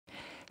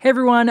Hey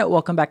everyone,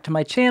 welcome back to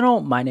my channel.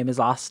 My name is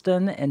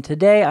Austin, and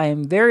today I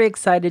am very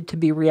excited to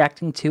be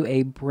reacting to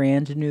a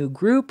brand new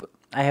group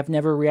I have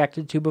never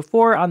reacted to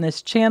before on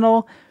this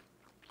channel.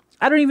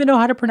 I don't even know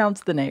how to pronounce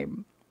the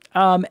name.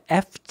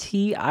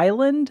 FT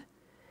Island?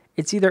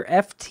 It's either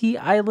FT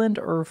Island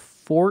or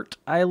Fort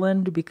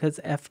Island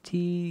because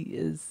FT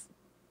is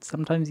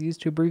sometimes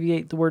used to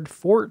abbreviate the word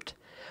fort.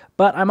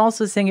 But I'm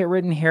also seeing it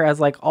written here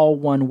as like all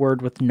one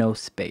word with no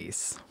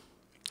space.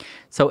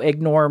 So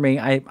ignore me.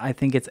 I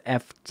think it's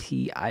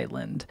FT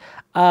Island.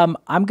 I'm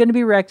going to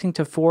be reacting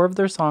to 4 of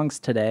their songs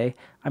today.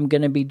 I'm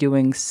going to be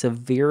doing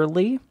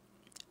Severely,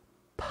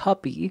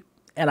 Puppy,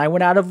 and I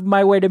went out of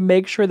my way to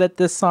make sure that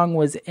this song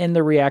was in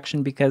the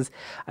reaction because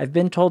I've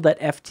been told that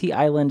FT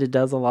Island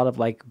does a lot of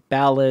like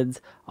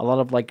ballads, a lot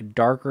of like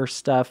darker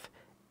stuff.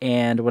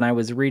 And when I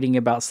was reading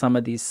about some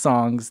of these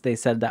songs, they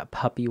said that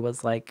Puppy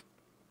was like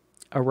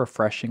a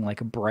refreshing, like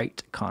a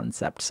bright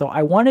concept. So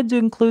I wanted to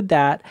include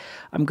that.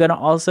 I'm going to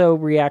also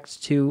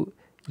react to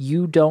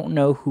You Don't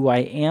Know Who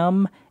I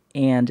Am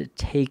and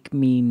Take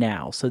Me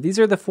Now. So these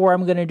are the 4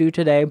 I'm going to do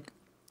today.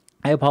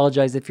 I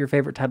apologize if your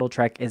favorite title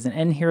track isn't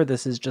in here.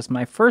 This is just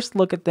my first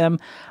look at them.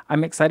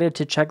 I'm excited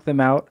to check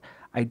them out.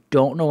 I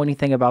don't know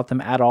anything about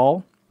them at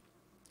all.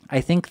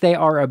 I think they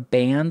are a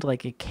band,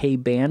 like a K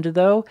band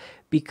though,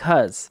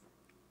 because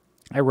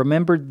I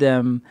remembered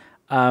them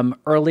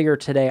earlier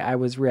today. I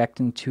was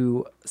reacting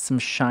to some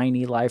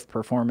SHINee live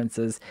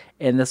performances,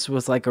 and this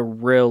was like a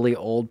really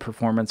old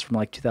performance from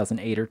like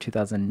 2008 or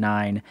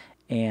 2009,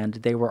 and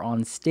they were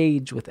on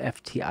stage with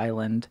FT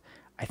Island.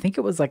 I think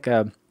it was like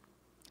a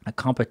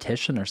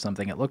competition or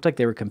something. It looked like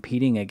they were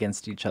competing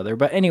against each other.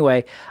 But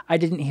anyway, I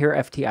didn't hear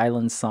FT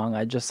Island's song.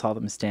 I just saw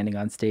them standing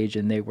on stage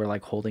and they were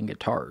like holding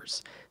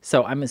guitars.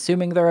 So I'm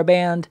assuming they're a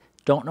band.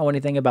 Don't know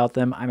anything about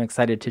them. I'm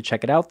excited to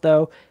check it out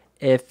though.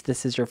 If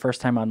this is your first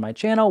time on my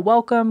channel,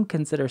 welcome.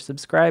 Consider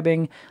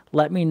subscribing.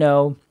 Let me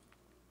know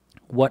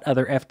what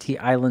other FT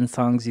Island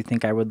songs you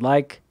think I would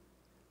like.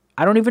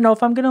 I don't even know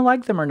if I'm going to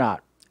like them or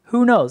not.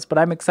 Who knows? But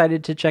I'm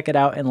excited to check it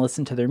out and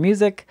listen to their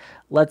music.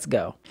 Let's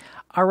go.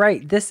 All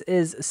right, this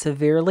is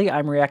Severely.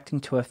 I'm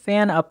reacting to a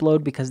fan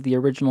upload because the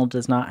original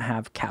does not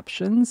have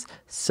captions.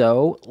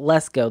 So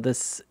let's go.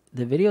 The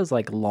video is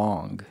like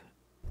long.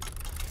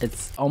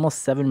 It's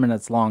almost 7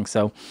 minutes long,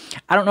 so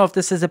I don't know if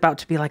this is about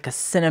to be like a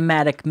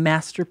cinematic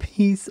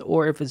masterpiece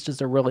or if it's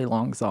just a really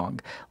long song.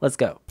 Let's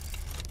go.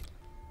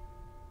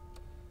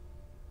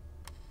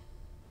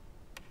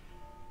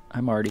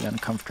 I'm already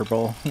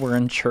uncomfortable. We're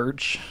in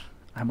church.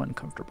 I'm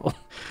uncomfortable.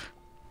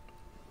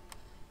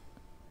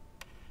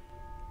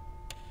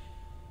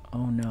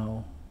 Oh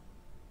no.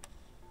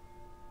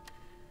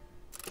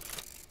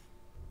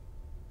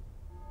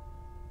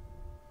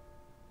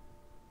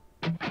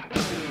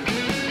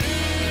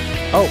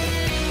 Oh.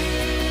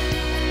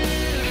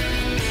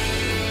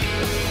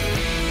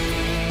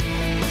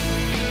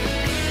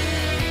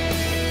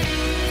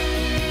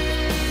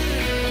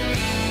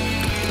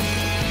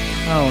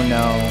 Oh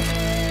no.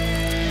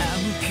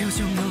 아무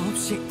표정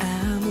없이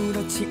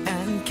아무렇지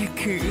않게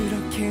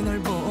그렇게 널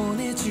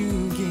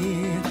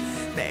보내주길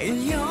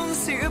매일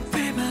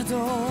연습해봐도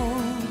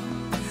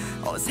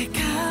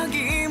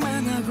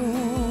어색하기만 하고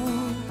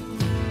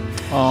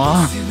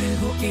웃음을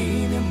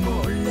보이면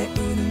몰래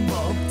우는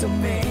법도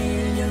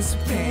매일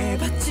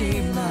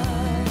연습해봤지만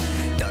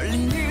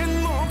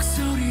떨리는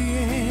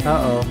목소리에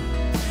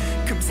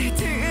금세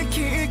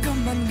들킬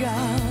것만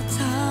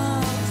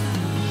같아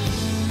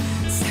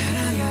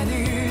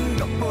사랑하는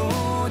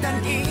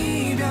것보단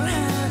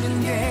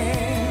이별하는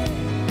게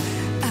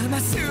아마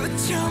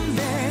수천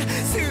배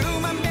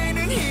수만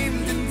배는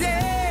힘든데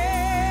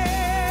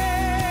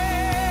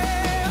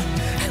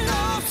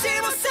너 없이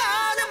못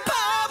사는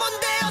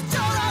바본데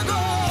어쩌라고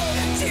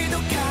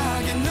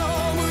지독하게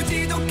너무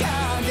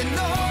지독하게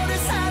너를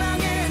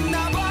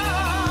사랑했나봐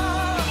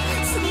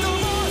숨도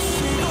못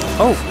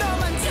쉬고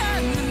너만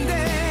찾는데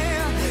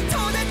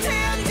도대체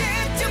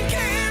언제쯤 길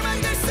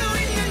만들 수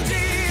있는지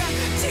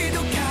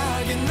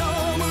지독하게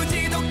너무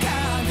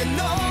지독하게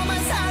너만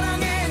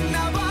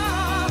사랑했나봐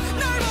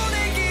널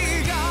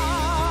보내기가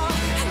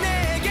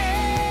내게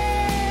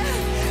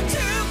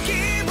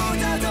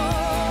죽기보다도.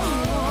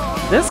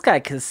 This guy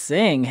can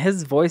sing.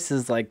 His voice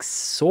is like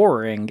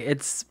soaring.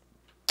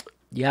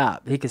 Yeah,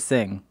 he can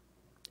sing.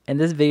 And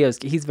this video,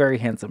 he's very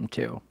handsome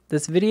too.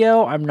 This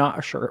video, I'm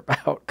not sure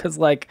about because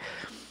like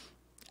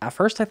at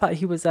first I thought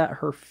he was at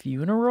her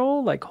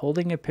funeral, like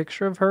holding a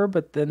picture of her,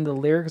 but then the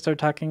lyrics are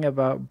talking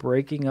about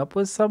breaking up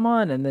with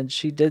someone and then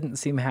she didn't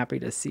seem happy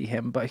to see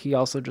him, but he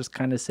also just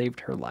kind of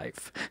saved her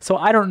life. So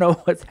I don't know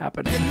what's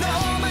happening.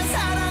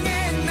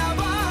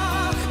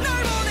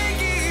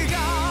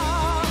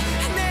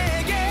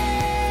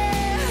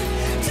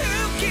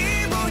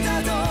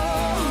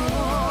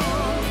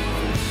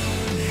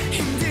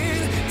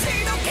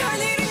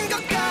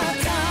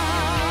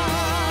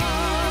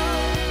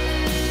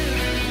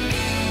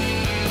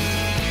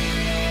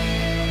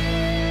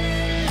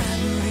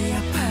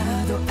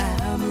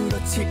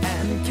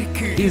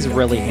 He's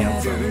really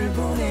handsome.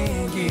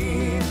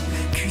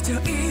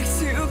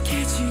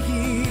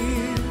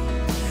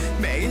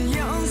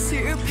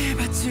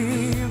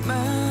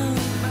 해봤지만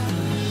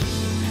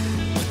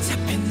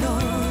어차피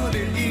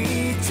너를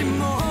잊지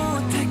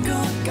못할 것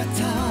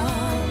같아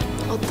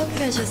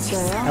어떻게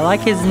하셨어요? I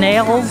like his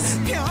nails.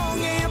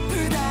 병이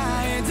아프다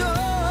해도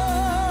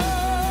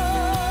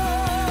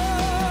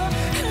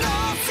너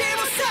없이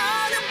못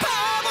사는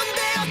바본데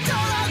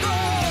어쩌라고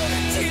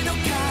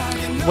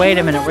지독하게 Wait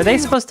a minute. Were they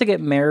supposed to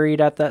get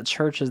married at that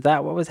church? Is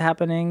that what was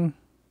happening?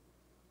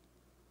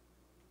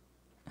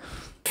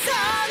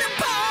 사는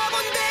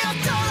바본데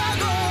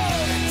어쩌라고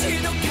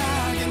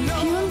지독하게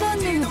비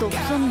온다는 얘기도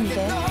없었는데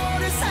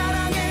너를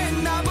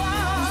사랑했나 봐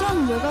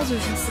우산 왜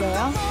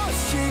가져오셨어요?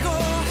 쉬고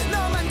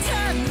너만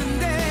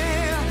찾는데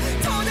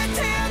도대체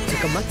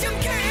언제쯤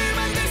길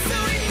만들 수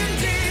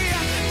있는지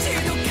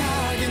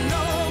지독하게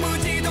너무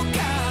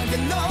지독하게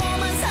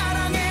너만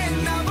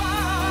사랑했나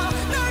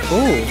봐널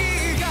Ooh.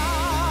 보내기가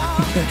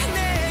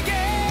내게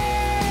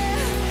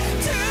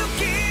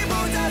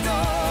죽기보다도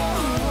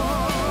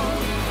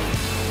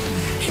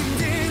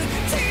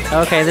힘들지도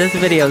Okay, this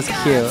video is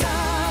cute.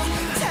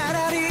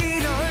 차라리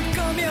이럴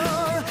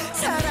거면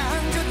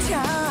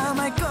사랑조차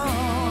말걸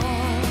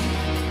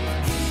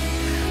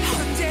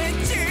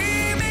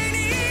언제쯤엔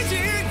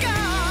잊을까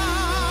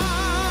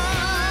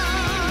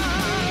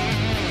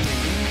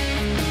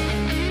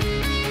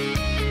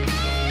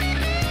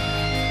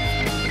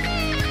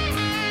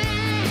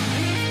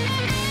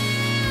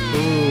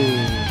Ooh.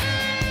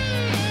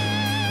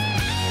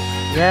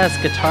 Yes,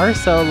 guitar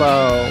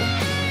solo.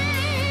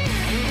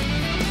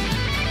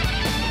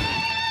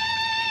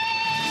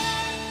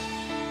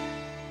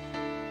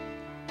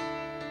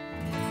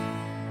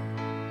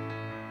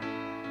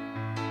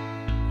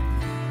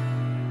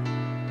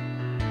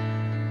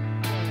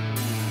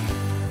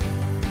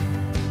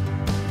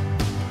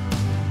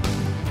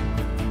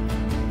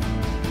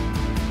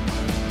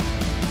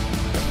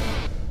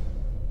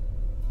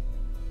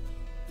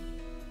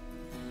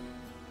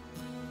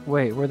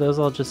 Wait, were those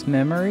all just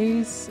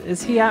memories?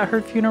 Is he at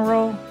her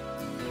funeral?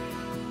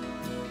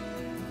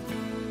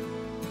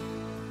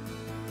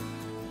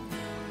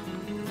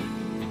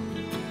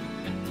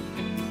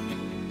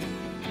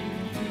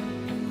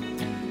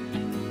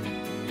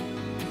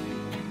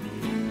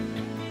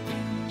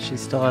 She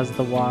still has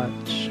the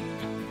watch.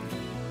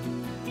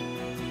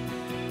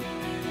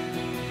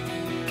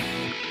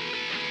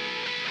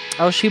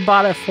 Oh, she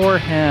bought it for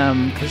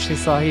him because she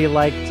saw he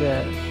liked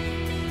it.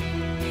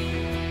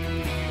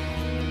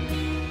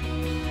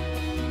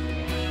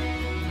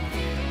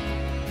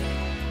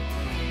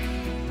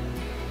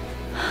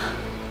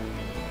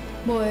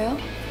 뭐예요?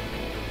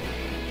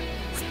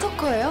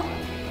 스토커예요?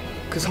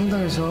 그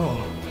성당에서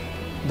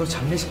너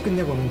장례식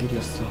끝내고 오는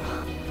길이었어.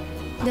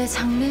 내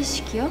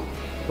장례식이요?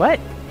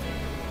 What?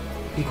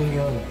 이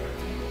공연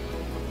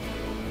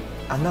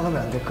안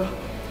나가면 안 될까?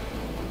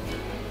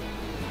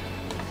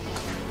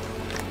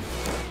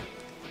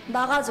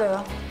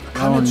 나가줘요. Oh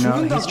가면 no,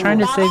 죽는다고. he's trying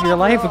to save your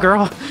life,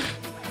 girl.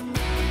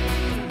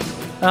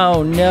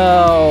 Oh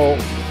no.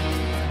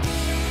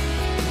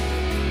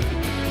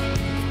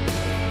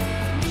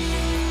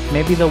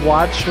 Maybe the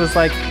watch was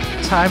like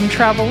time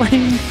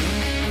traveling?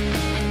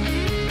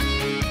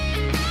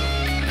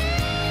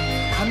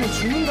 가면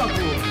죽는다고.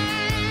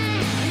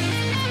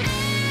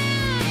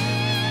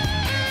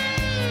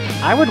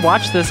 I would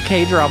watch this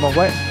K-drama.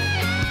 What?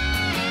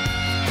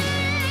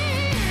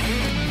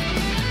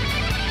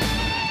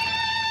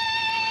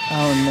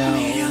 Oh no.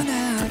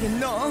 미련하게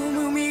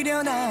너무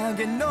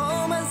미련하게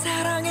너만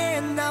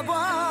사랑했나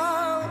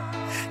봐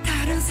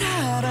다른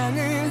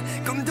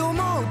사랑은 꿈도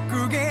못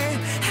꾸게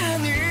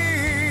하는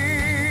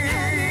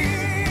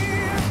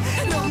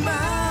너만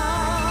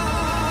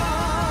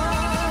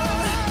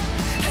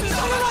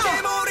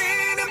너밖에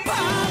모르는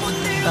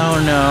바본데 Oh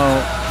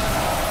no.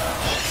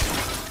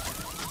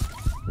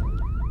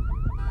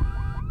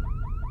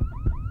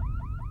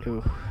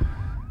 Ooh.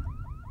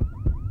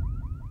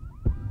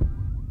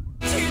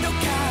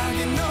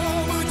 지독하게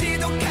너무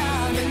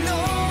지독하게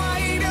너와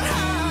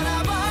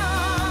이별하나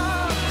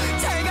봐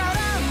잘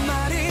가란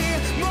말이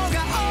뭐가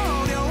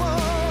어려워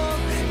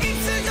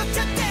입술조차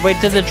Wait,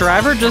 did the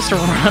driver just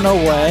run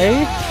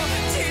away?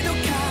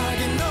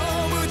 지독하게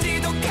너무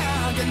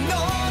지독하게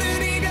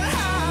너를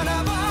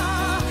이별하나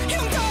봐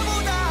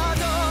흉터보다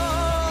더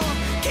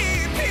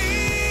깊이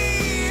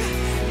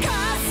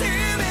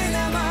가슴에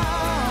남아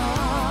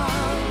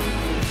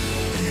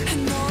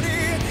너를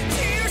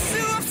지울 수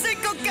없을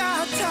것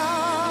같아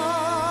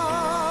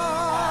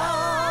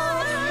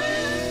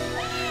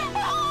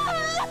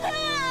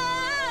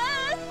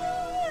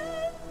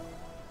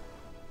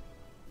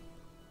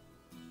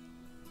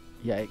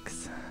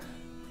Yikes.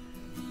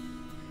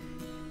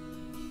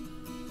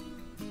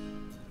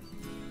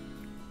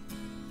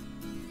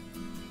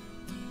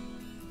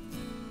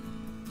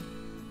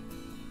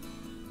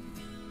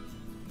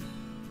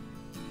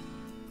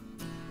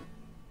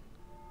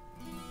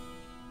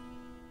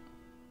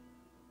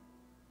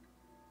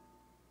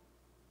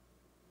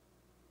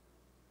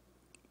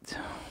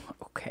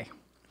 Okay.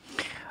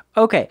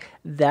 Okay,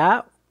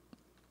 that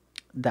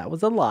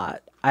was a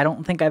lot. I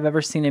don't think I've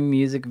ever seen a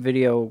music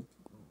video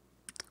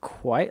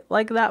quite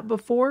like that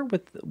before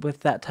with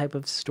that type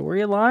of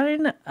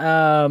storyline.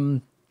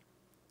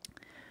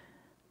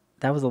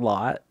 That was a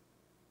lot.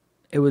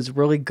 It was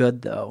really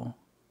good though.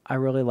 I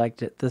really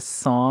liked it. The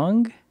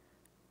song,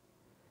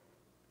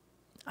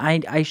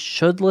 I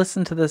should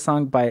listen to the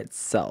song by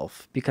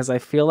itself because I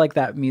feel like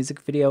that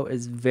music video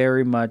is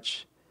very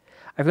much,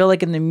 I feel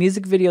like in the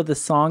music video, the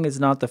song is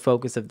not the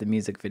focus of the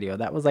music video.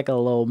 That was like a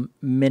little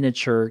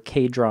miniature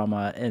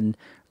K-drama, and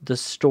the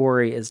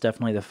story is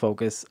definitely the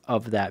focus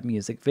of that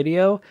music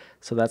video.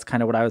 So that's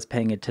kind of what I was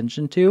paying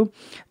attention to.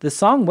 The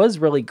song was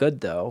really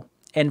good though.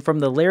 And from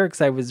the lyrics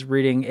I was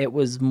reading, it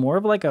was more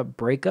of like a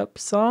breakup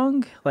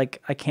song.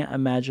 Like, I can't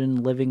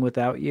imagine living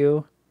without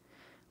you.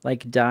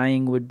 Like,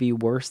 dying would be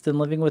worse than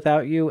living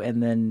without you.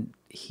 And then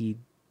he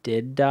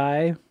did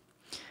die.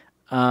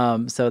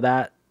 So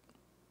that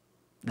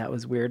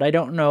was weird. I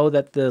don't know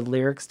that the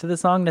lyrics to the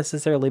song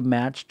necessarily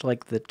matched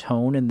like the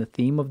tone and the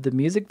theme of the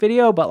music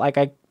video, but like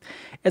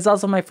it's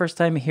also my first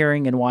time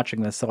hearing and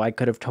watching this, so I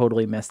could have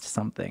totally missed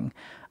something.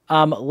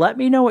 Let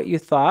me know what you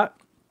thought.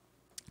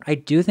 I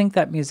do think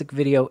that music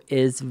video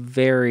is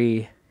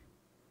very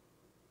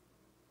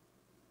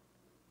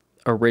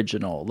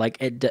original. Like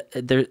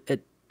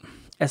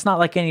it's not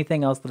like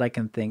anything else that I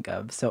can think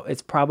of. So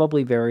it's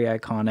probably very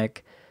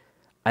iconic.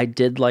 I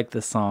did like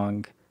the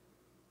song,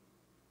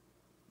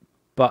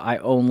 but I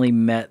only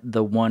met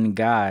the one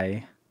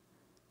guy,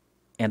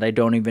 and I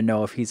don't even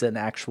know if he's an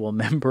actual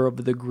member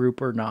of the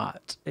group or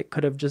not. It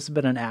could have just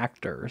been an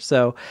actor.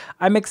 So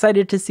I'm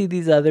excited to see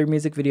these other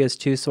music videos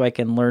too, so I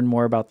can learn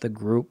more about the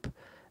group.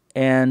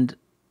 And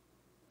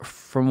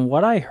from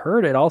what I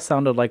heard, it all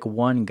sounded like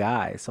one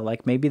guy. So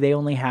like maybe they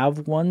only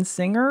have one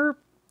singer.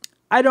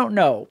 I don't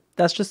know.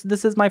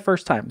 This is my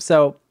first time.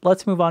 So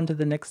let's move on to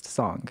the next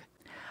song.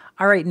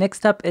 All right,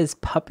 next up is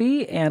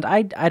Puppy, and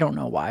I don't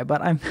know why,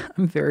 but I'm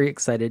very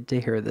excited to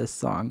hear this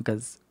song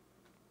because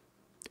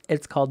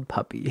it's called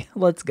Puppy.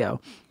 Let's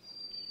go.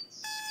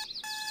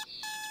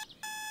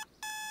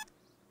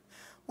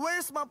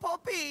 Where's my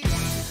puppy?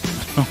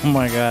 Oh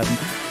my god.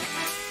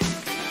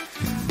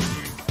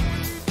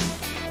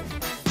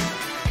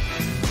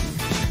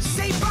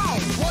 Say bow,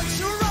 won't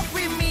you rock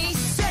with me?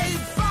 Say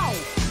bow,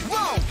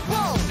 whoa,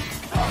 whoa.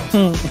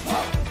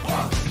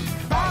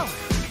 Bow.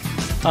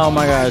 Oh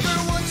my gosh.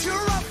 Won't you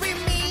rock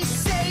with me?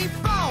 Say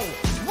bow,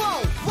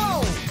 whoa,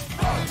 whoa.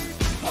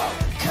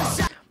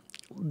 'Cause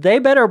They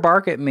better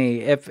bark at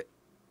me if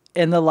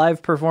in the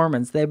live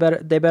performance. They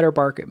better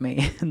bark at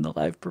me in the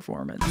live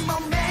performance. I'm a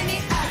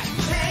maniac,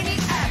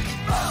 maniac.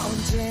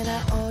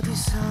 언제나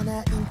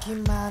어디서나 인기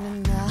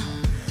많은 나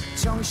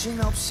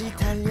정신없이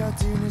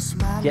달려드는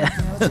수많은 Yeah.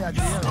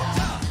 여자들.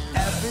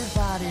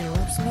 Everybody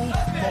loves me,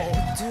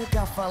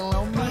 모두가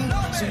follow me.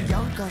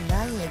 신경껏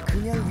나의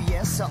그녀를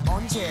위해서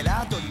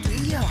언제라도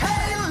뛰어.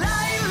 Hey,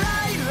 lie,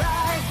 lie,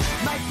 lie,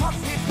 my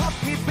puppy,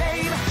 puppy,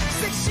 babe.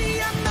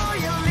 섹시한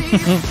너의 립.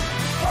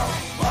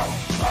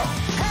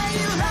 Hey,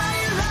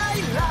 lie,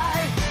 lie,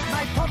 lie,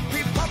 my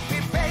puppy, puppy,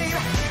 babe.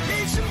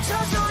 내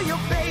춤춰줘요,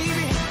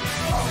 baby.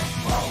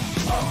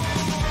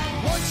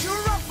 Won't you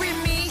rock with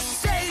me?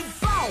 Say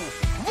bow,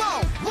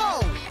 whoa, whoa.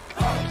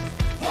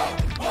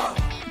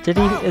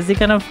 Is he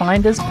gonna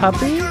find his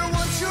puppy? Girl,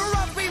 won't you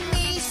rock with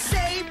me?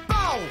 Say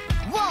bow,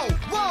 whoa,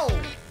 whoa.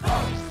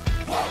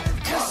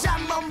 'Cause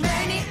I'm a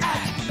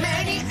maniac,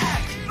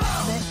 maniac.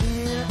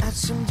 매일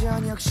아침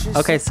저녁 쉴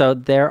Okay, so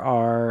there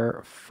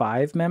are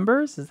 5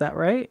 members, is that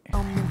right?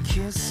 없는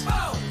kiss.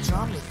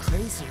 Drive me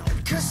crazy.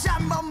 'Cause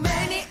I'm a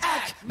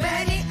maniac,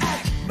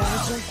 maniac.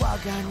 좀 꽉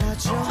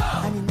안아줘.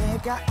 아니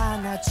내가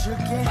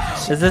안아줄게.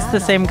 Is this the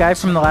same guy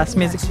from the last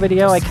music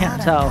video? I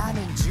can't tell.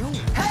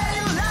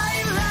 Hey,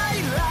 lie,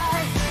 lie,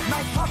 lie,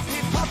 my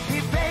puppy,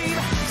 puppy, babe.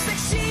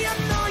 섹시한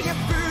너의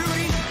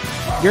booty.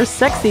 Your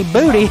sexy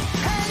booty.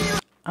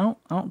 I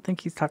don't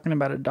think he's talking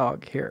about a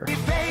dog here.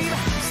 Babe,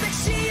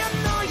 섹시한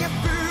너의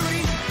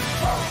booty.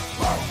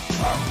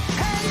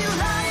 Hey,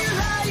 lie,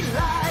 lie,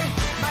 lie,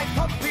 my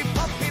puppy,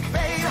 puppy,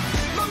 babe.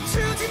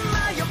 멈추지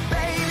마요,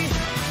 baby.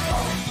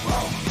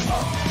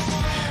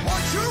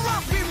 Won't you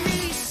rock with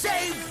me?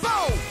 Say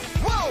bow,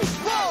 whoa,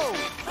 whoa.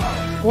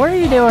 What are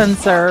you doing,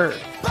 sir?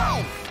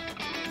 Bow.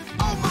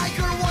 Oh my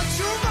girl, won't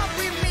you rock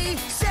with me?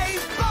 Say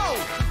bow,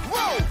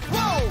 whoa,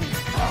 whoa.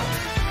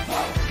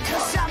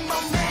 'Cause I'm a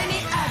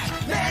maniac,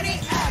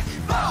 maniac.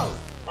 Bow.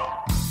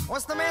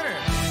 What's the matter?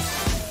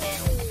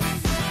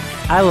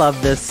 I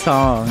love this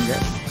song.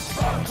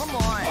 Come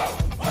on.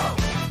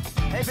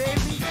 Hey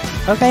baby.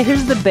 Okay,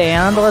 here's the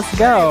band. Let's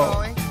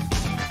go.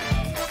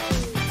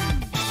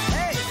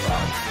 Hey.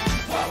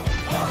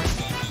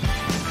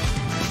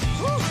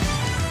 Woo.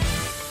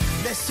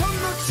 내 손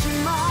놓지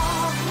마.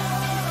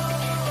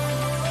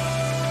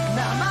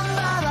 나만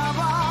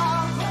바라봐.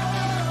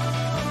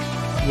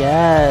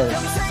 Yes.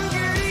 평생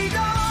그리고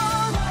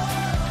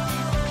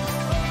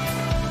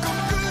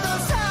꿈꾸던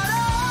사람.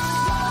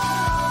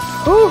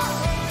 Whew.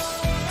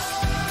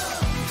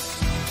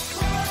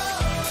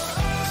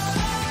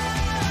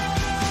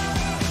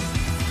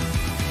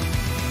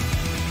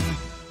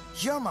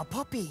 You're my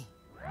puppy.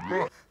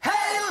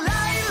 Hey,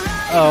 lie,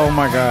 lie, Oh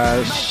my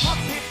gosh.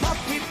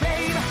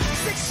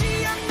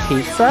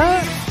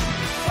 Pizza?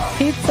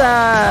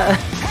 Pizza!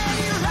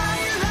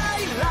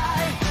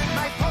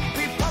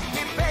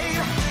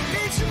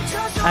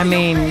 I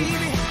mean,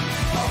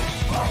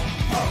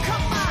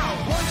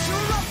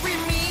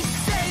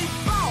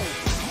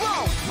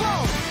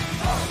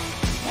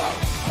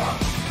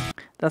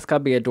 that's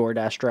gotta be a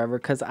DoorDash driver,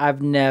 because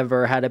I've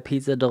never had a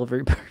pizza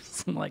delivery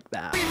person like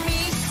that.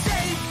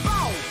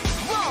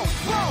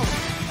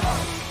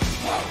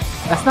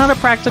 That's not a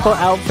practical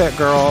outfit,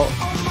 girl.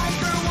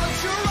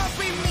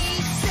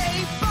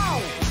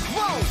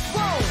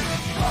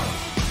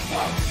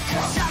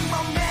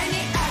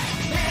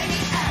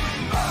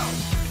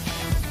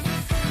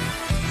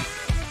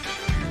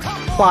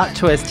 Plot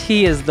twist,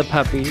 he is the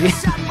puppy.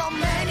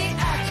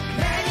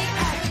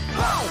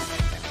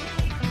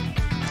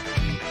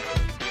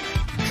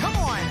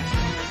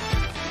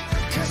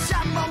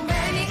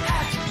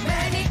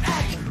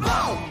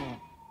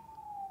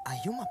 Are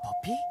you my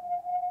puppy?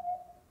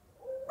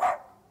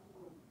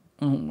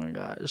 Oh my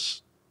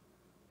gosh.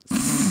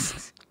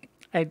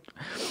 I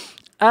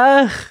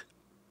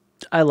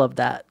love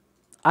that.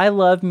 I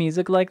love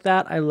music like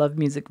that. I love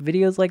music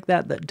videos like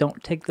that that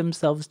don't take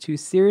themselves too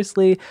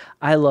seriously.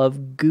 I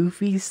love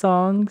goofy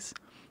songs,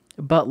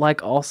 but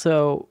like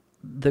also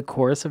the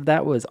chorus of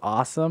that was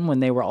awesome when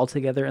they were all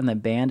together in the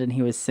band and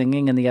he was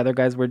singing and the other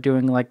guys were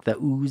doing like the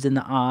oohs and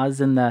the ahs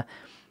and the...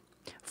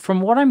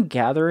 From what I'm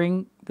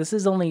gathering, this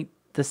is only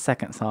the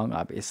second song,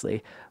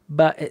 obviously,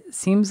 but it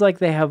seems like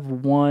they have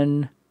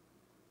one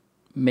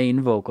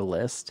main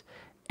vocalist,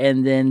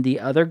 and then the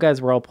other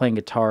guys were all playing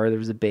guitar. There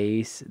was a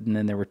bass, and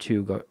then there were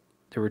two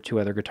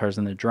other guitars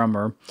and the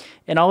drummer,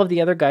 and all of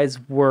the other guys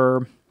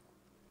were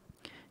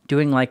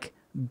doing like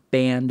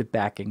band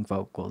backing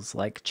vocals,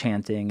 like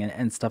chanting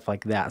and stuff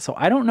like that. So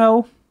I don't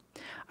know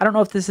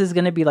if this is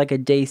going to be like a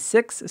day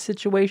 6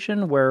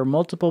 situation where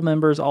multiple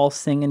members all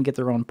sing and get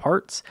their own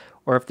parts,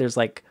 or if there's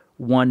like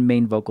one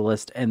main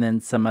vocalist and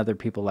then some other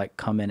people like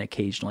come in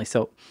occasionally.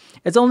 So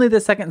it's only the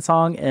second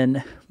song,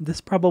 and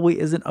this probably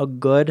isn't a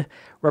good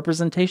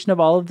representation of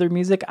all of their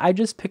music. I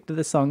just picked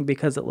this song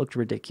because it looked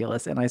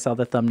ridiculous, and I saw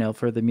the thumbnail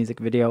for the music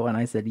video and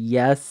I said,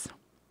 yes,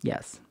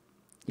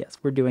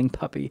 we're doing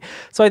Puppy.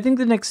 So I think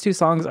the next 2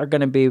 songs are going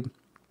to be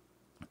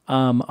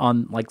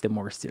on like the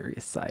more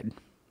serious side.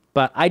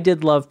 But I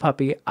did love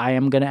Puppy. I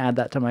am going to add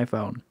that to my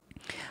phone.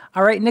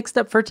 All right, next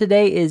up for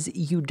today is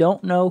You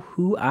Don't Know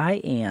Who I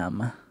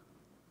Am.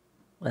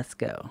 Let's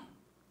go.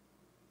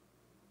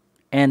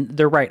 And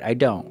they're right, I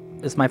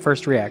don't. It's my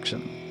first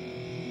reaction.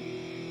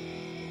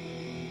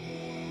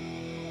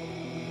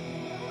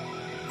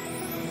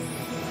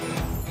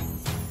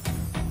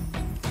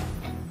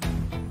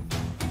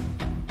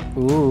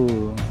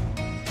 Ooh.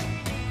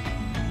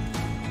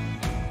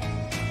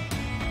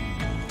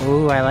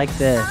 Ooh, I like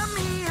this.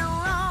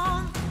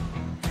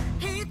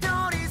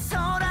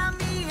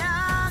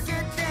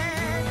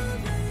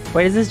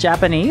 Wait, is this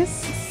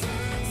Japanese?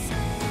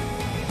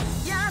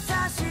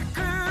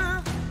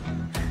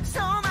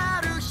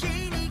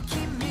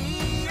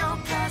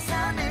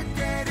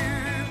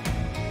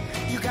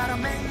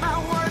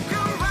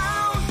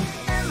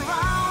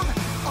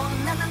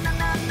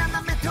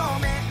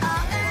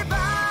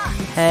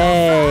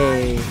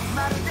 Hey.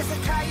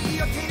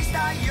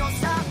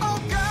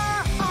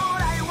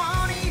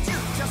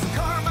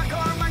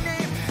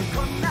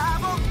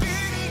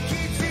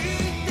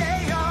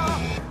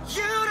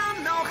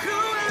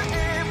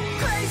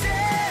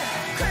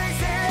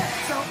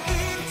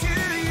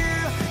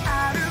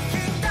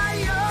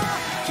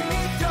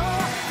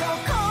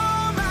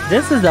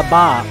 This is a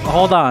bop.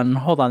 Hold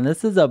on.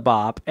 This is a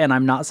bop, and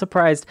I'm not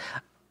surprised.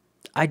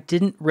 I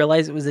didn't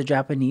realize it was a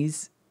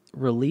Japanese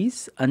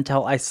release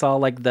until I saw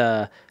like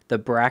the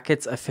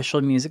Brackets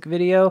official music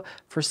video.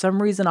 For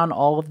some reason on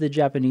all of the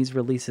Japanese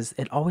releases,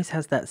 it always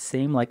has that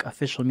same like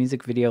official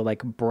music video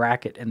like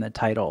bracket in the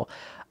title.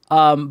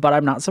 But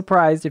I'm not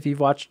surprised if you've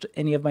watched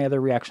any of my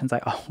other reactions.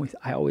 I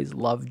always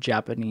love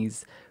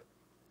Japanese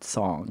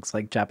songs,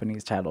 like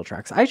Japanese title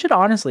tracks. I should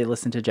honestly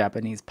listen to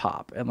Japanese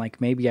pop, and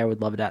like maybe I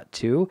would love that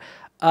too.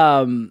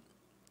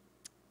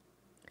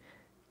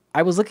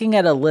 I was looking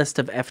at a list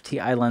of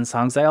FT Island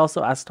songs. I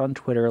also asked on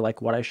Twitter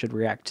like what I should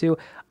react to.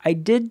 I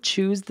did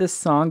choose this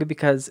song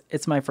because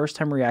it's my first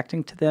time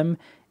reacting to them,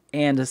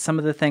 and some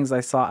of the things I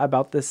saw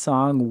about this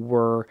song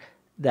were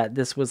that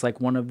this was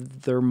like one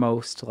of their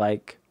most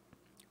like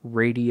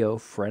radio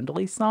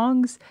friendly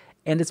songs,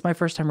 and it's my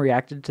first time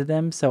reacted to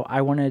them, so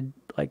I wanted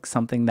like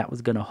something that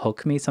was gonna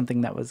hook me, something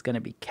that was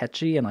gonna be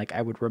catchy and like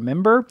I would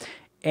remember,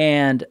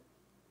 and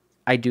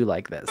I do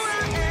like this.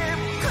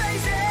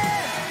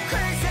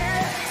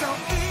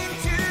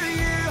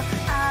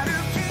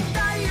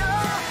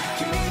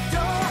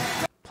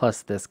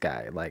 Plus this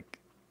guy, like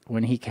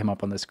when he came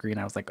up on the screen,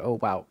 I was like, oh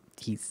wow,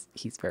 he's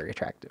very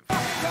attractive.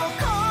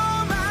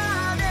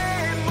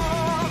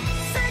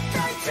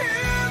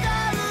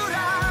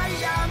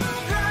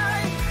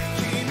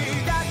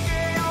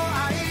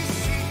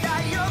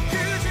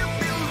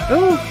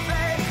 Ooh.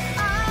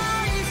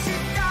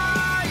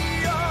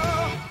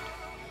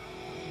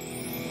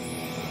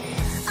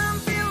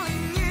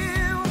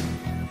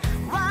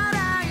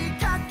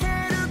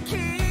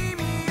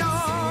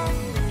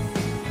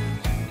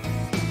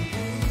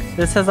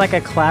 This has like a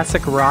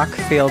classic rock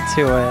feel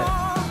to it.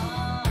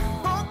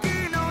 僕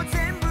の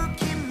全部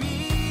君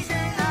で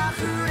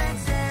溢れ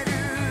てる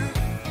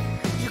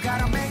You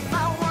gotta make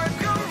my world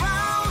go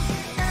round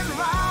and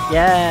round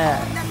Yeah.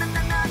 ななな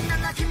なな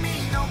な君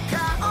の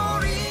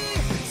香り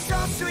So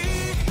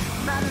sweet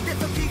まるで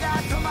時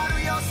が止ま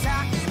るよ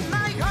さ In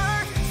my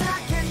heart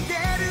叫んで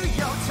る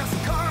よ Just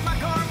call my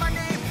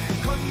name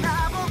こん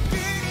な僕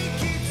に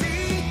気づ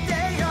いて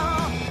よ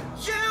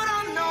You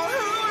don't know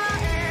who I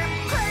am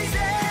Crazy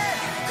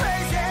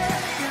crazy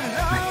in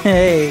love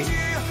Hey.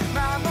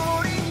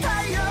 守りた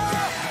いよ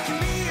君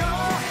を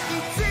い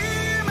つ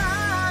ま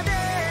で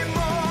も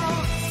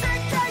世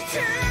界中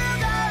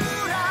が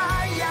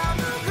羨む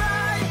くら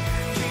い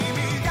君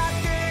だ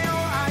けを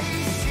愛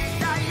し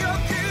たいよ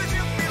Could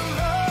you be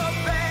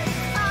loved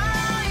愛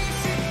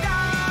した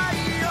い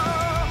よ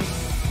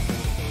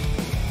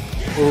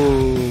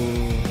Ooh.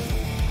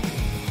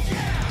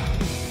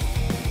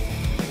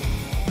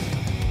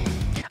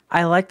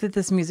 I like that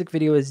this music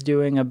video is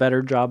doing a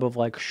better job of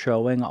like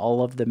showing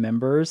all of the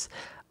members.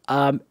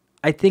 I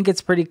think it's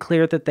pretty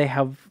clear that they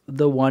have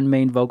the one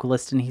main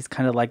vocalist and he's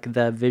kind of like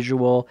the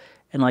visual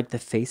and like the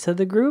face of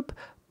the group.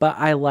 But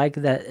I like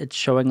that it's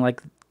showing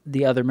like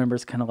the other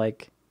members kind of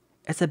like,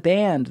 it's a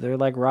band. They're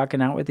like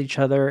rocking out with each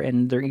other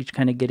and they're each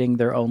kind of getting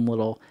their own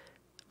little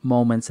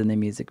moments in the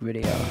music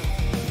video.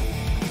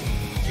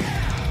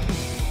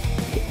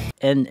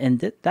 And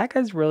that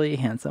guy's really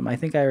handsome. I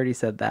think I already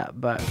said that,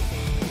 but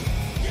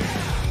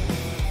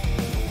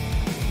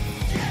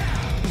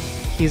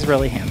he's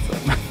really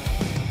handsome.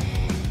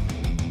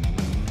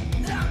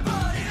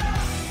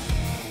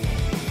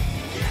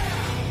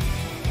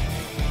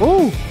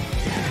 Ooh!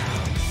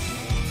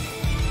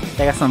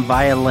 They got some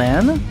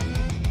violin.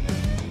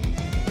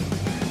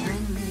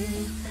 Make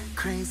me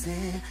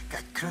crazy,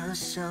 got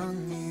crush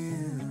on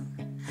you.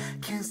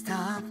 Can't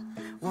stop,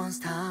 won't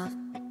stop.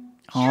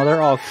 Oh,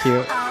 they're all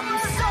cute. I'm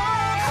so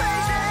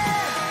crazy,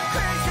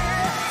 crazy,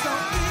 so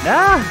easy.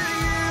 Ah!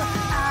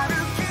 歩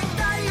き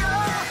たいよ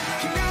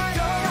君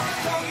と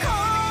どこ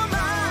ま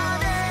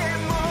で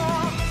も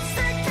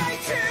世界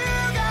中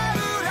が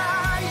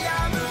羨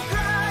むくら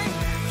い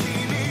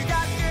君だ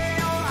け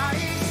を愛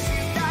し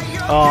たいよ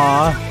Aw.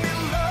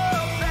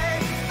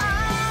愛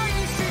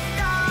し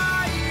た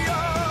いよ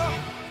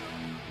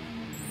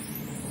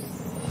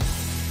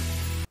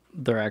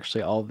They're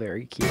actually all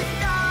very cute.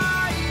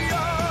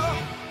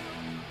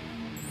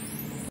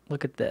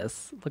 Look at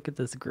this. Look at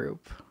this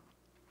group.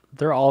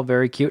 They're all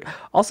very cute.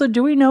 Also,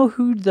 do we know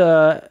who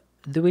the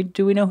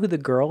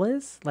girl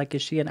is? Like,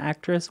 is she an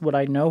actress? Would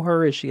I know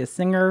her? Is she a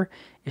singer?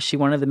 Is she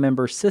one of the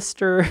members'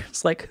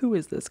 sisters? Like, who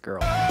is this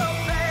girl?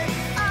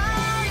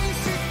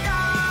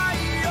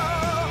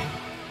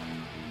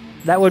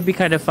 That would be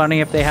kind of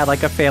funny if they had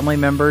like a family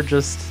member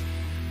just...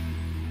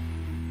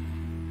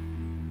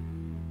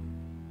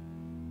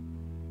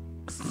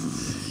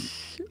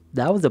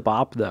 That was a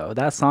bop though.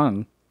 That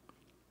song.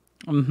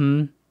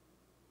 Mm-hmm.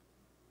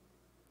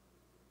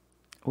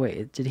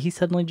 Wait, did he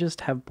suddenly just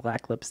have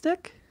black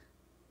lipstick?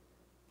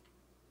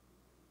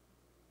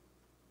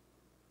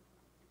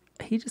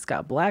 He just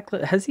got black.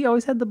 Has he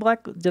always had the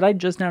black? Did I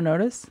just now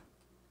notice?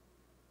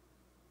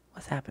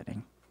 What's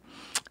happening?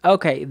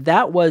 Okay,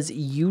 that was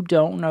You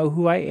Don't Know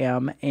Who I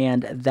Am,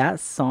 and that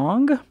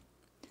song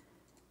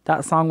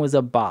was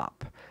a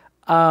bop.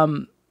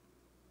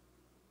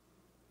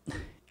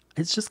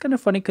 It's just kind of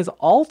funny because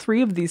all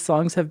three of these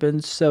songs have been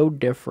so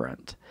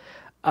different.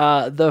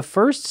 The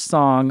first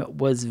song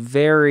was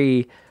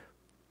very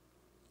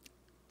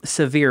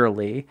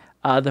severely.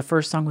 The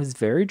first song was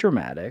very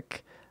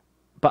dramatic,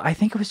 but I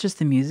think it was just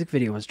the music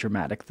video was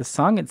dramatic. The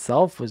song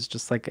itself was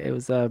just like, it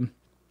was a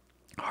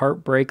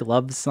heartbreak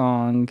love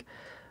song.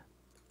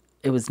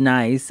 It was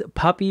nice.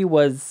 Puppy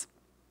was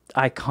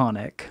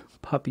iconic.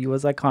 Puppy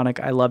was iconic.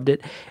 I loved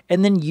it.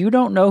 And then You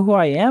Don't Know Who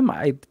I Am.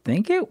 I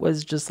think it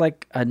was just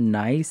like a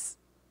nice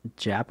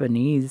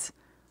Japanese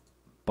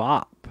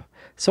bop.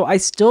 So I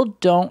still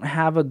don't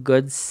have a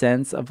good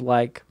sense of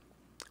like,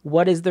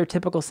 what is their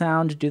typical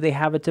sound? Do they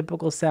have a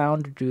typical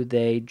sound? Do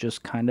they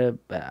just kind of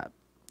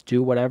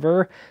do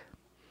whatever?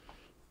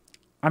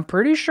 I'm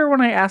pretty sure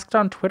when I asked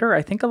on Twitter,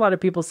 I think a lot of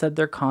people said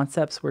their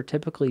concepts were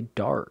typically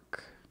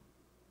dark.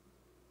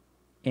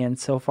 And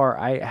so far,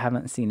 I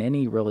haven't seen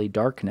any really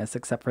darkness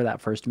except for that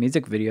first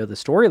music video. The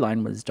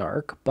storyline was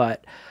dark,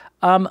 but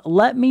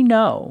let me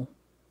know.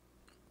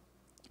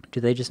 Do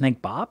they just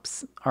make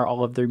bops? Are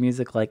all of their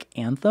music like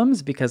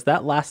anthems? Because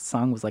that last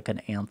song was like an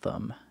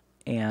anthem.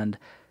 And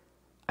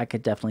I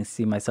could definitely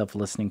see myself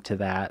listening to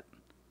that,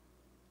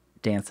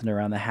 dancing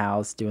around the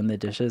house, doing the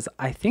dishes.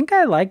 I think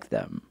I like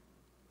them.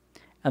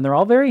 And they're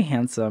all very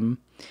handsome.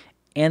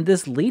 And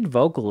this lead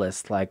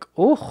vocalist, like,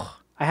 oh,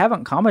 I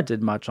haven't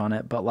commented much on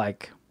it, but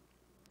like,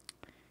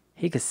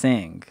 he could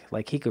sing.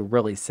 Like, he could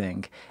really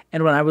sing.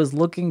 And when I was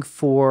looking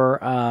for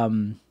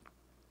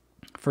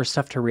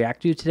stuff to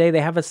react to today,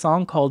 they have a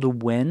song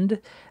called Wind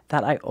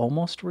that I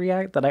almost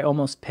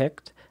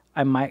picked.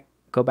 I might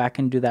go back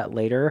and do that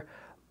later.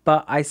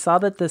 But I saw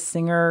that the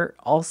singer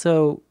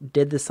also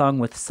did the song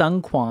with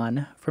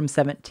Seungkwan from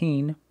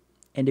 17.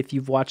 And if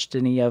you've watched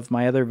any of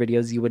my other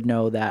videos, you would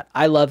know that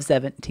I love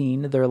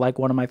 17. They're like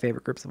one of my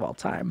favorite groups of all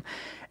time.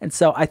 And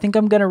so I think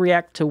I'm going to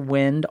react to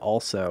Wind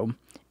also,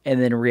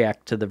 and then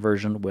react to the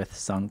version with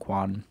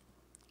Seungkwan.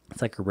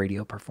 It's like a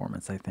radio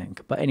performance, I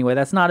think. But anyway,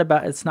 it's not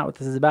what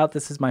this is about.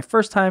 This is my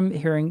first time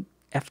hearing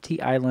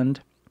FT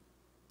Island.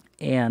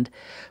 And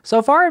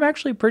so far, I'm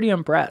actually pretty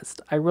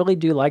impressed. I really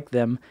do like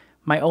them.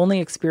 My only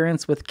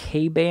experience with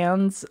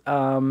K-bands,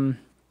 I've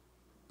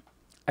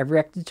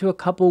reacted to a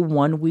couple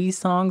ONEWE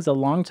songs a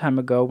long time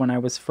ago when I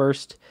was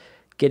first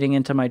getting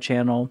into my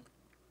channel.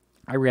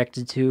 I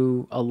reacted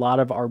to a lot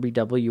of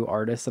RBW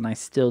artists, and I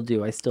still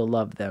do. I still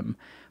love them.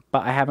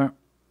 But I haven't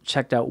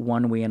checked out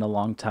ONEWE in a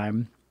long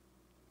time.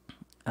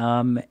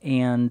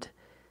 And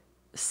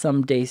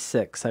some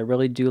Day6. I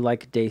really do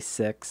like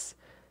Day6.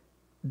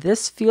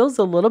 This feels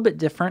a little bit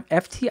different.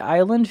 FT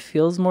Island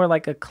feels more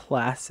like a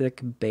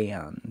classic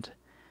band.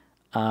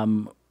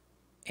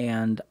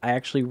 And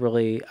I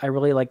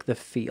really like the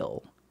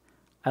feel.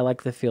 I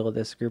like the feel of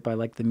this group. I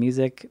like the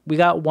music. We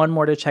got one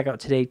more to check out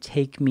today,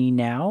 Take Me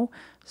Now.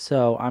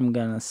 So I'm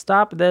going to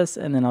stop this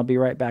and then I'll be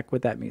right back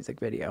with that music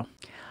video.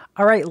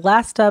 All right,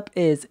 last up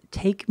is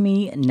Take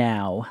Me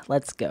Now.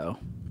 Let's go.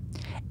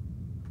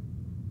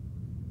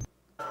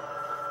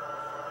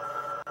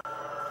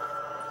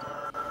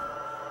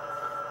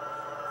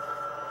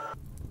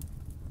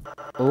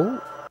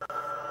 Oh.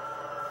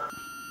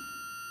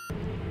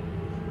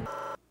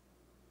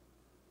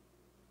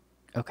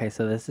 Okay,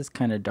 so this is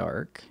kind of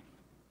dark.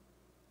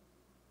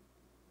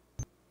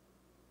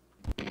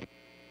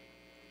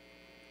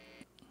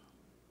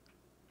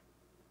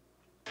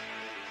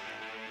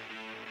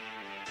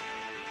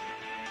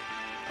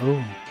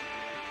 Oh.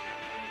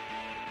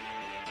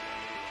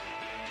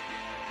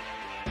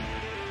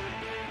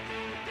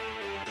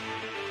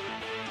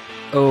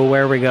 Oh,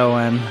 where are we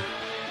going?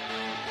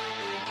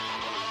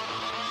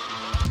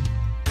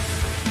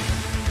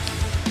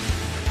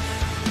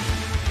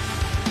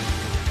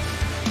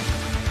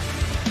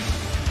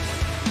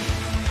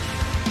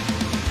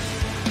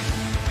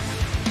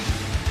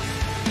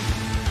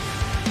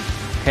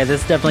 Okay,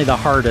 this is definitely the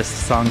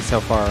hardest song so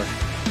far.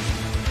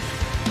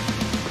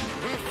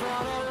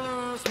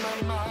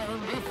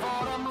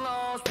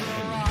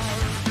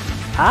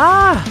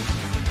 Ah!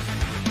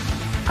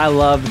 I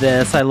love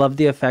this. I love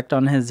the effect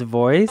on his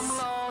voice.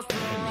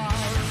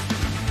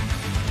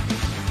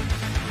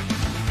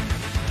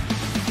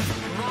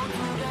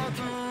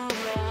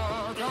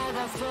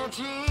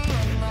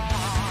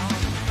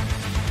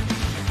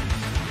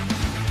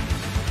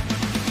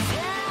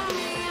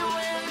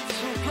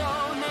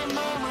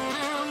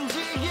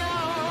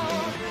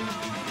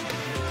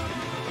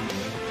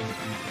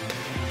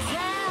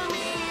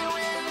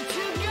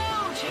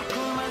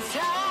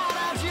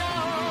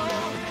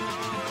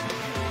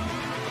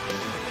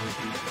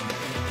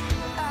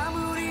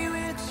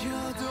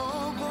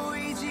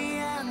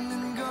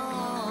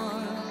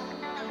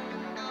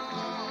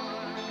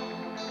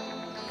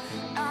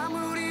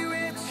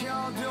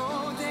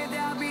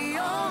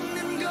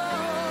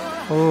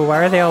 Oh,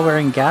 why are they all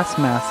wearing gas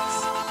masks?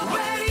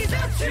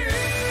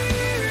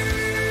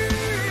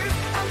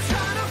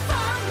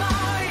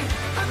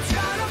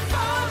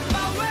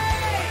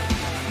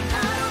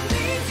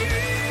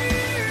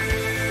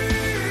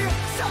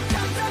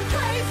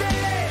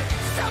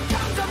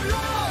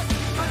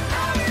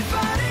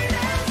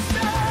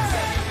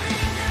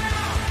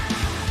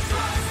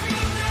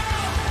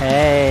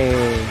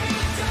 Hey.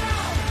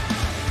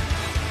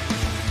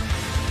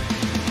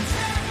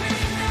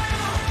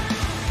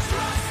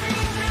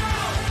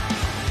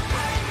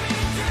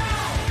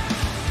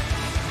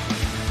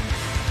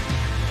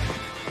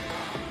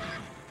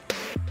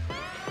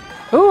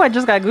 Ooh, I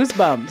just got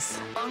goosebumps.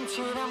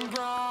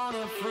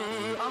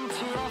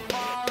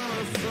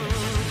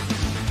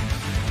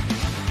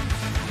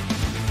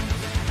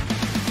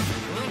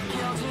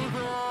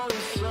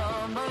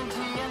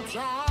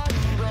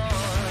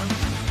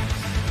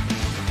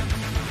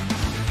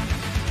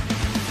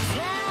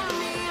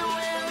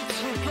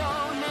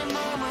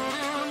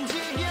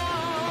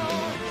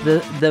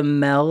 The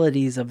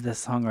melodies of this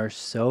song are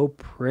so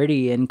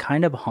pretty and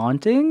kind of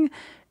haunting,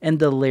 and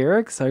the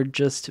lyrics are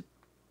just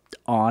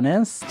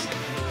honest.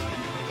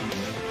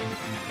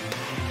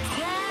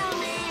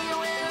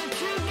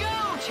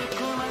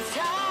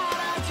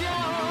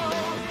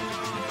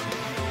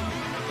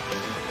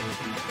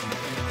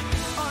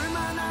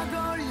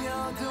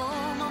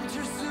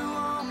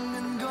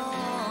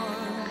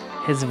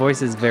 His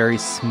voice is very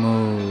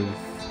smooth.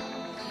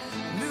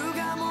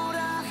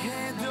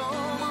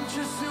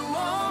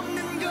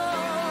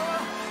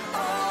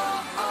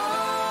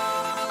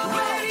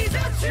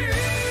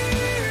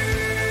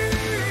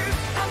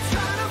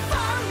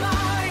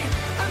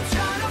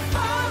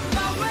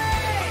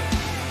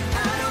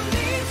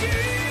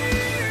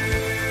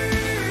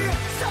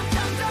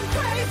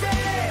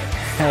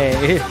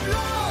 Hey.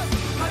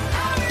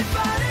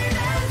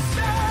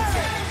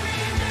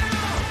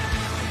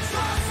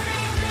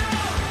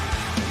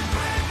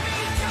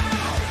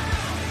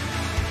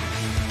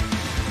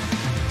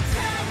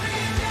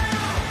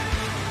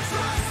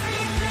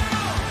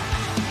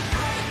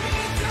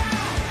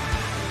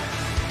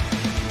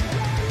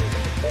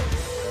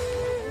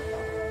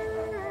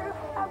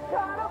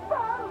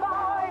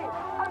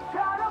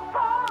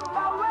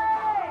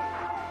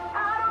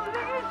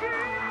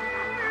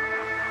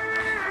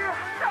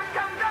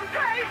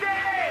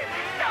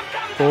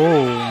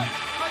 Oh.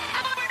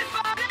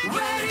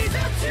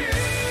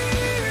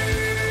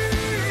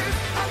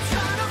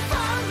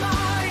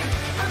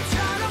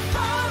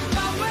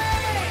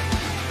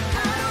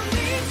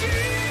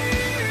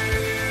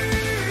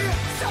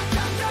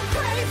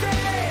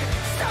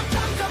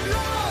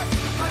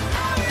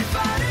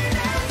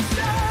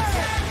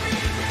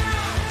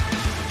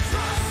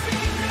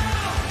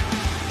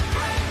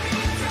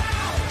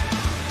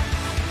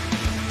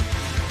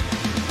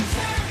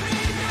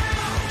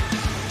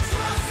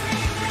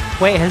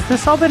 Wait, has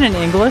this all been in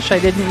English? I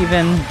didn't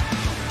even...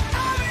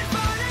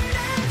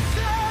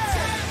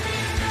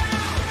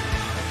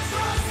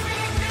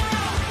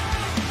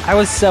 I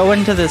was so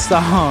into this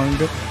song.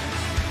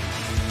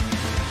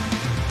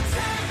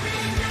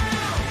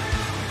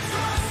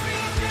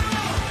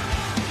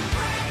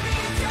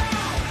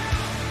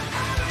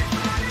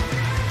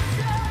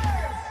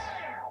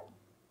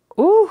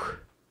 Ooh.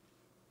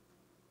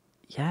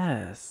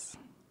 Yes.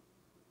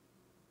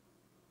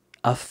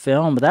 A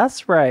film.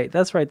 That's right.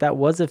 That's right. That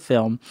was a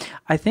film.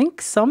 I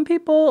think some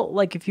people,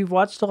 like if you've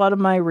watched a lot of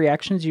my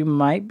reactions, you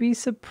might be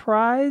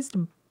surprised,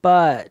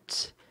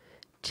 but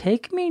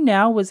Take Me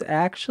Now was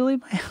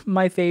actually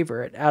my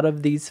favorite out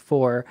of these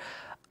four.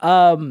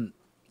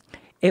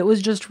 It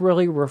was just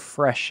really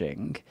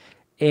refreshing.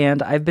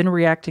 And I've been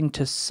reacting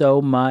to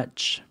so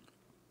much.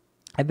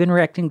 I've been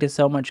reacting to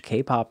so much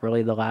K-pop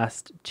really the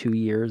last 2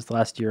 years, the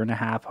last year and a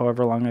half,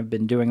 however long I've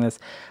been doing this.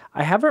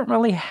 I haven't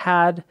really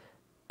had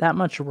that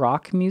much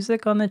rock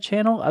music on the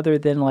channel other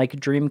than like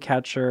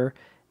Dreamcatcher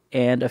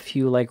and a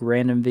few like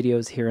random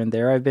videos here and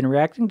there. I've been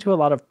reacting to a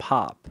lot of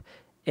pop.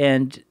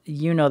 And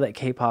you know that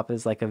K-pop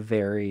is like a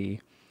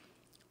very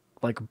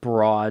like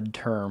broad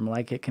term.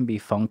 Like it can be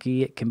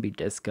funky, it can be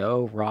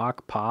disco,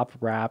 rock, pop,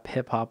 rap,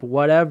 hip hop,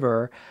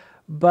 whatever.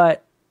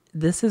 But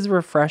this is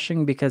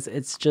refreshing because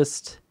it's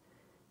just,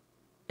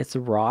 it's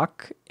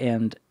rock,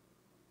 and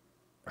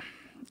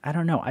I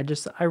don't know.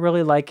 I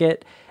really like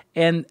it.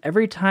 And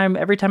every time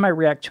I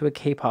react to a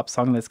K-pop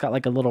song that's got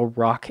like a little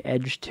rock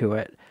edge to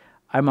it,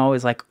 I'm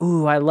always like,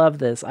 ooh, I love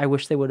this. I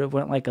wish they would have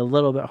went like a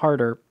little bit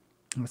harder.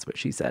 That's what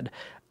she said.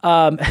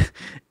 And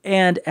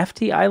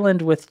FT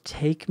Island with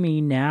Take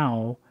Me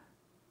Now,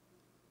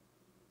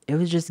 it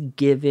was just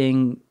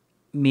giving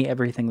me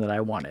everything that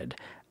I wanted.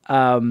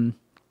 I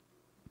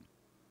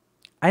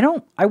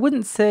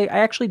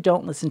actually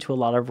don't listen to a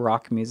lot of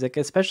rock music,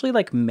 especially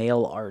like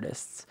male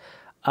artists.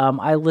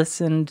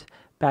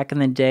 Back in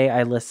the day,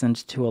 I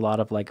listened to a lot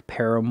of like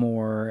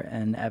Paramore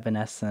and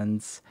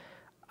Evanescence.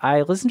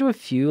 I listened to a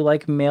few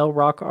like male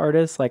rock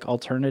artists, like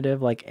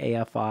alternative, like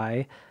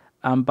AFI.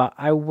 But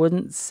I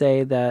wouldn't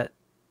say that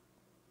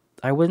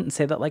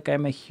like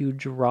I'm a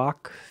huge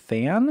rock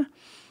fan.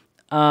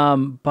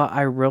 But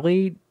I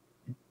really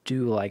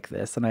do like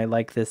this, and I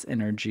like this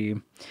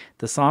energy.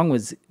 The song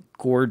was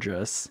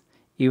gorgeous.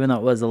 Even though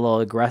it was a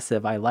little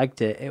aggressive, I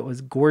liked it. It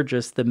was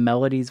gorgeous. The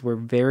melodies were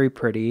very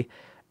pretty.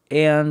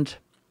 And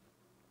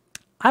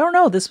I don't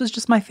know, this was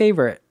just my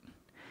favorite.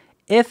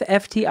 If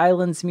FT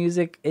Island's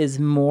music is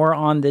more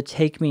on the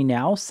Take Me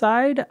Now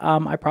side,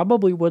 I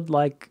probably would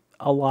like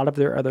a lot of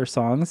their other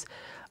songs.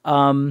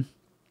 You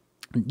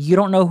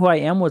Don't Know Who I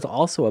Am was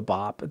also a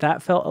bop.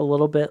 That felt a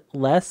little bit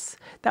less.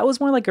 That was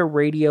more like a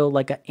radio,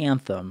 like an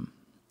anthem.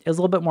 It was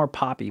a little bit more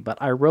poppy, but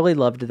I really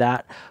loved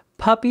that.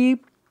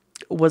 Puppy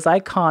was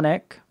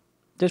iconic.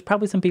 There's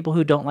probably some people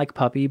who don't like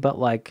Puppy, but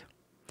like,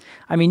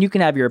 I mean, you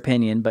can have your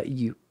opinion, but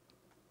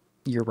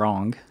you're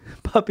wrong.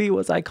 Puppy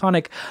was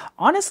iconic.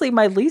 Honestly,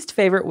 my least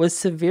favorite was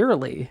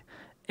Severely.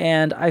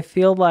 And I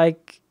feel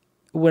like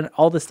when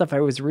all the stuff I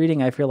was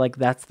reading, I feel like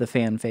that's the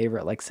fan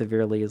favorite. Like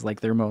Severely is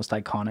like their most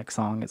iconic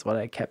song is what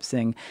I kept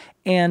saying.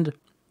 And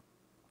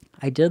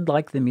I did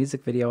like the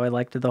music video. I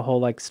liked the whole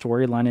like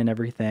storyline and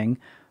everything.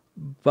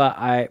 But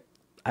I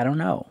don't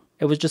know.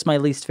 It was just my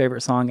least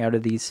favorite song out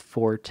of these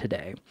four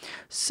today.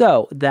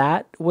 So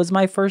that was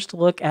my first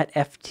look at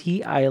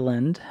FT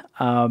Island.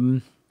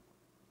 I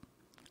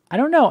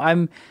don't know.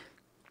 I'm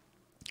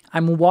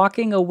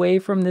walking away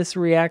from this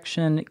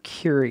reaction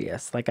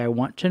curious. Like I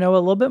want to know a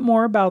little bit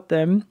more about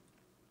them.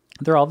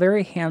 They're all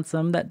very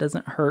handsome. That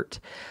doesn't hurt.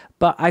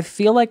 But I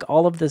feel like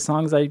all of the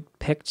songs I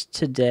picked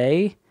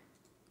today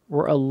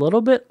were a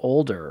little bit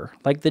older.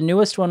 Like the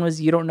newest one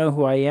was You Don't Know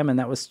Who I Am, and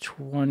that was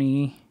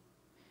 2016.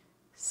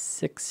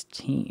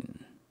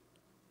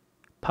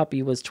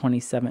 Puppy was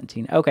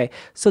 2017. Okay,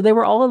 so they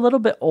were all a little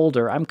bit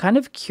older. I'm kind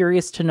of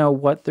curious to know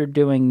what they're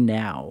doing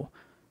now.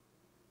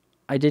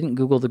 I didn't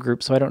Google the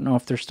group, so I don't know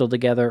if they're still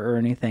together or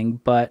anything,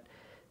 but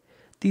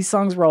these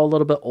songs were all a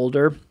little bit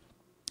older.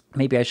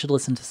 Maybe I should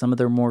listen to some of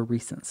their more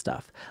recent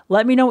stuff.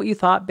 Let me know what you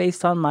thought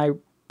based on my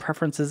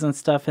preferences and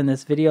stuff in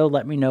this video.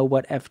 Let me know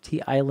what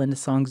FT Island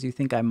songs you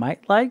think I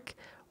might like.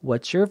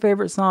 What's your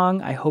favorite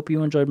song? I hope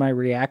you enjoyed my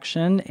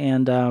reaction,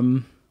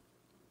 and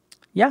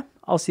yeah,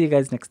 I'll see you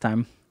guys next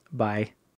time. Bye.